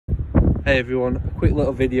Hey everyone, a quick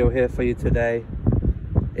little video here for you today.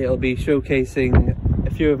 It'll be showcasing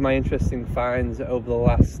a few of my interesting finds over the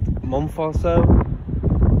last month or so.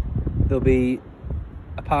 There'll be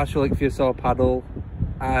a partial Ichthyosaur paddle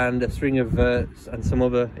and a string of verts and some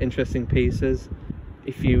other interesting pieces.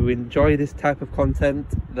 If you enjoy this type of content,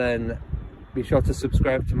 then be sure to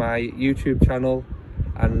subscribe to my YouTube channel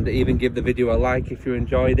and even give the video a like if you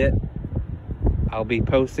enjoyed it. I'll be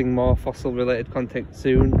posting more fossil related content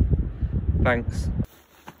soon. Thanks.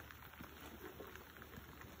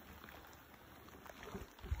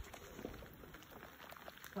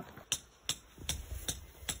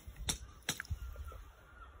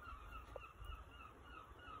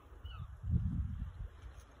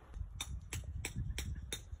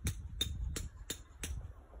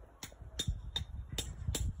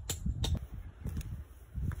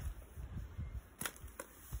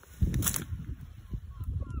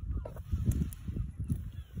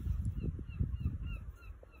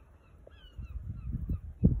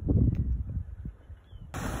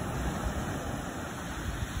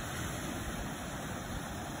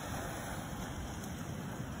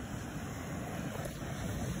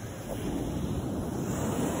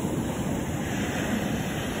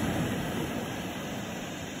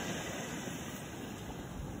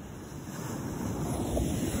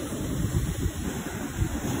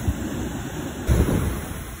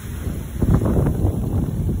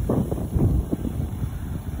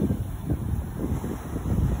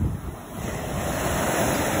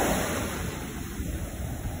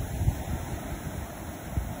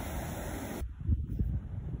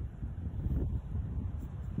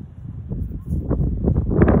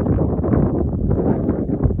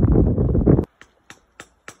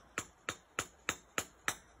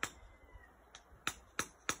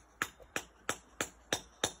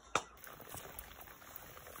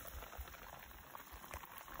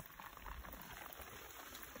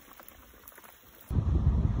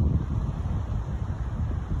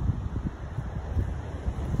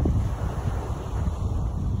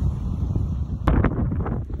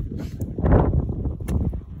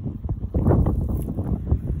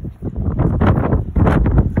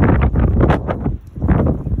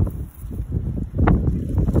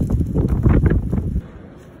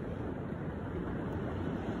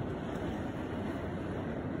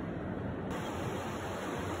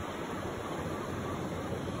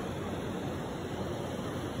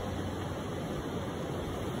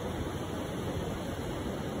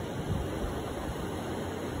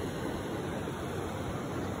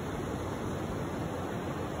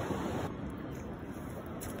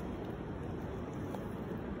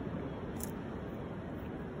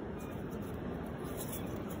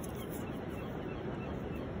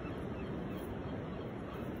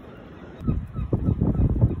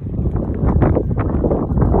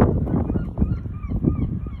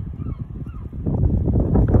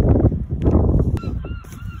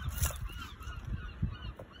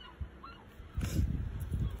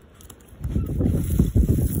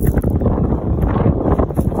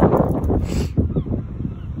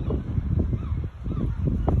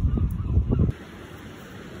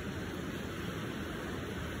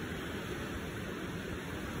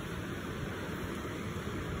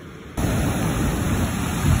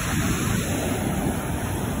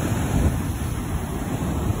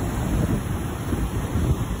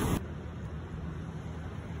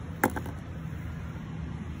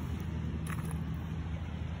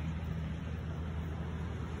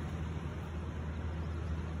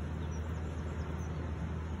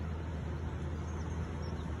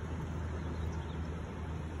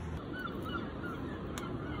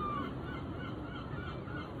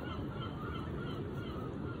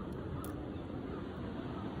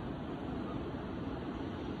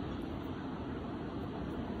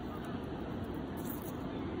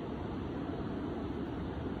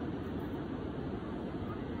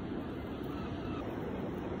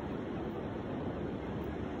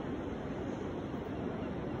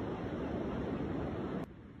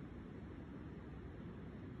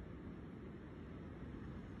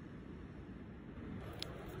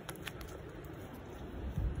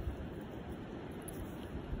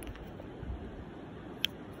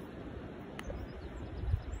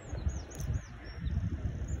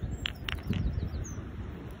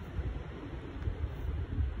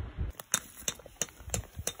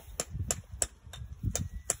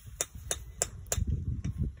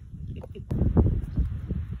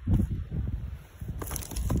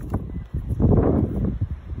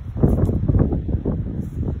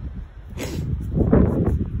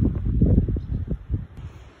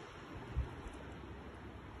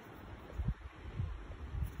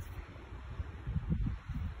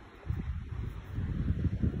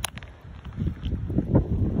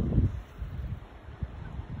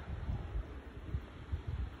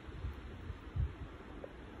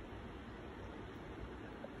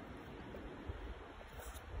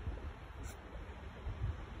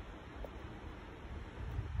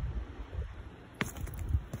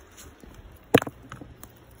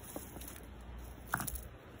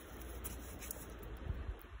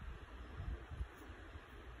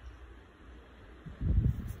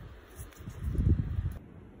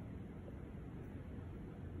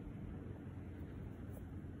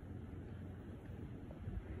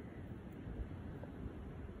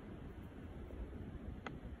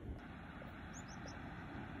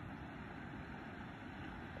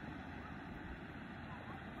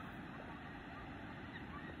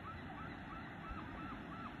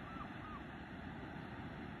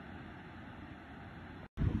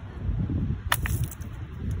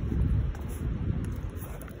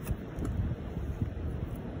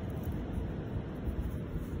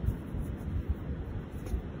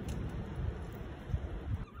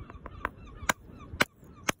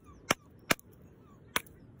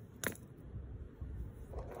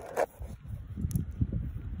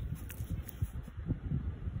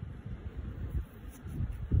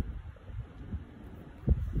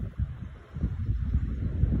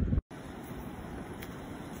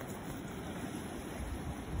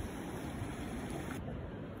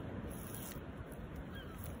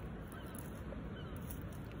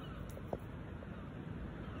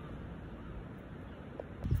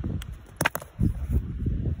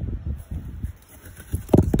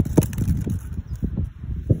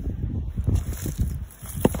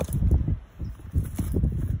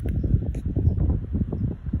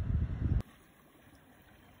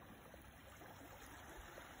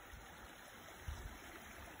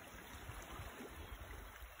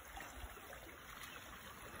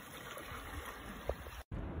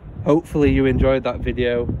 Hopefully you enjoyed that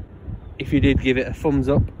video. If you did, give it a thumbs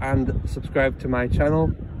up and subscribe to my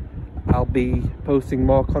channel. I'll be posting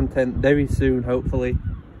more content very soon, hopefully.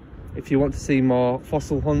 If you want to see more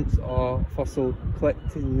fossil hunts or fossil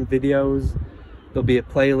collecting videos, there'll be a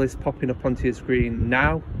playlist popping up onto your screen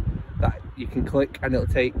now that you can click, and it'll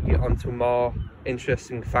take you onto more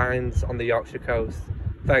interesting finds on the Yorkshire coast.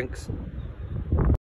 Thanks.